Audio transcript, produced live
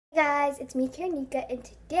Hey guys, it's me, Karanika, and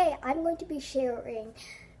today I'm going to be sharing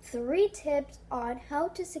 3 tips on how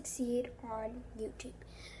to succeed on YouTube.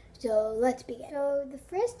 So let's begin. So the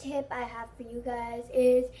first tip I have for you guys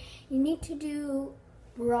is you need to do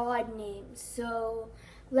broad names. So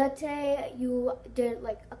let's say you did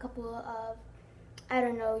like a couple of, I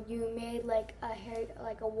don't know, you made like a hair,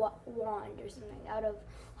 like a wand or something out of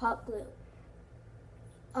hot glue.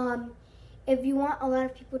 If you want a lot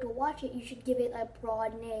of people to watch it, you should give it a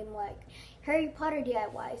broad name like Harry Potter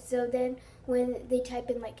DIY. So then when they type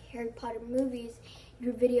in like Harry Potter movies,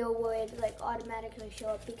 your video would like automatically show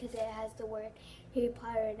up because it has the word Harry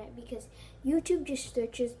Potter in it, because YouTube just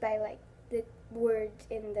searches by like the words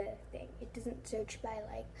in the thing. It doesn't search by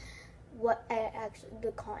like what actually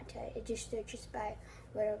the content. It just searches by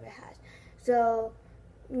whatever it has. So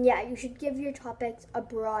yeah, you should give your topics a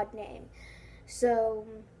broad name. So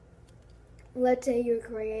let's say you're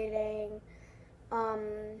creating,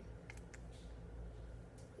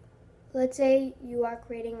 let's say you are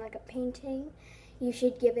creating like a painting. You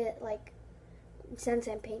should give it like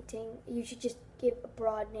sunset painting. You should just give a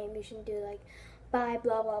broad name. You shouldn't do like by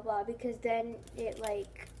blah blah blah, because then it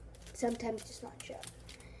like sometimes does not show.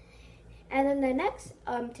 And then the next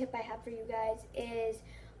tip I have for you guys is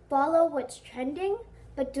follow what's trending,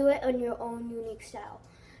 but do it on your own unique style.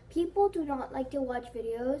 People do not like to watch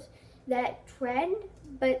videos that trend,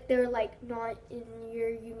 but they're like not in your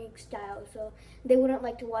unique style, so they wouldn't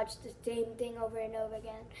like to watch the same thing over and over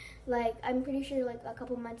again. Like I'm pretty sure like a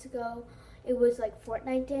couple months ago it was like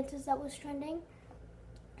Fortnite dances that was trending,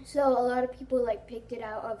 so a lot of people like picked it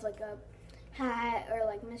out of like a hat or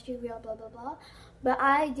like mystery reel blah blah blah, but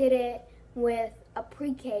I did it with a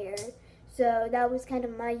pre-K'er, so that was kind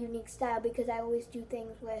of my unique style because I always do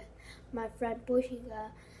things with my friend Bushika.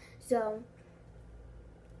 So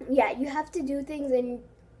yeah, you have to do things in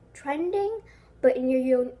trending, but in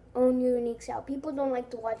your own unique style. People don't like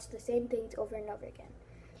to watch the same things over and over again.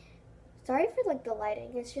 Sorry for like the lighting.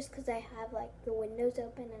 It's just because I have like the windows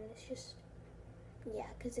open and it's just, yeah,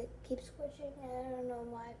 because it keeps switching. I don't know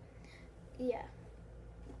why. Yeah.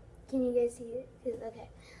 Can you guys see it? Okay.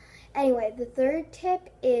 Anyway, the third tip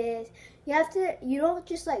is you don't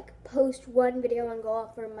just like post one video and go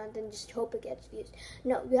off for a month and just hope it gets views.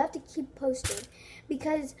 No, you have to keep posting,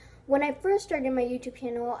 because when I first started my YouTube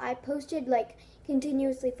channel, I posted like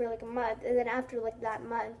continuously for like a month, and then after like that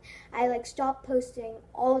month, I like stopped posting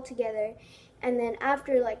altogether, and then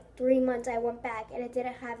after like 3 months, I went back and it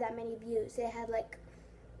didn't have that many views. It had like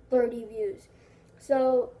 30 views.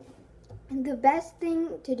 So the best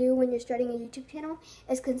thing to do when you're starting a YouTube channel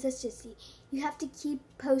is consistency. You have to keep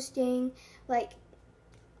posting, like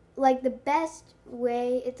the best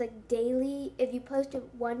way, it's like daily. If you post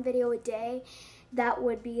one video a day, that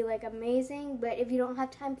would be like amazing, but if you don't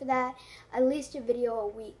have time for that, at least a video a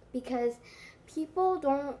week, because people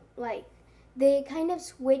don't like, they kind of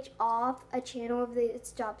switch off a channel if it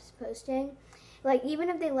stops posting. Like, even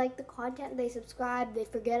if they like the content, they subscribe, they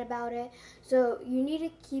forget about it. So you need to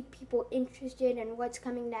keep people interested in what's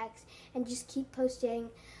coming next and just keep posting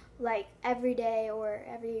like every day or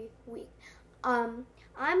every week. I'm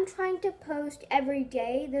trying to post every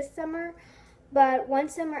day this summer, but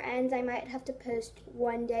once summer ends, I might have to post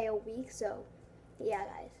one day a week. So yeah,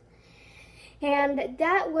 guys. And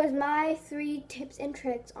that was my 3 tips and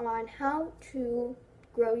tricks on how to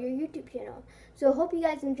grow your YouTube channel. So hope you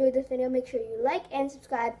guys enjoyed this video. Make sure you like and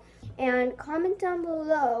subscribe, and comment down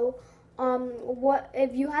below what,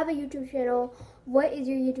 if you have a YouTube channel, what is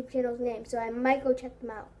your YouTube channel's name, so I might go check them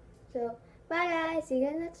out. So bye guys, see you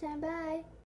guys next time. Bye.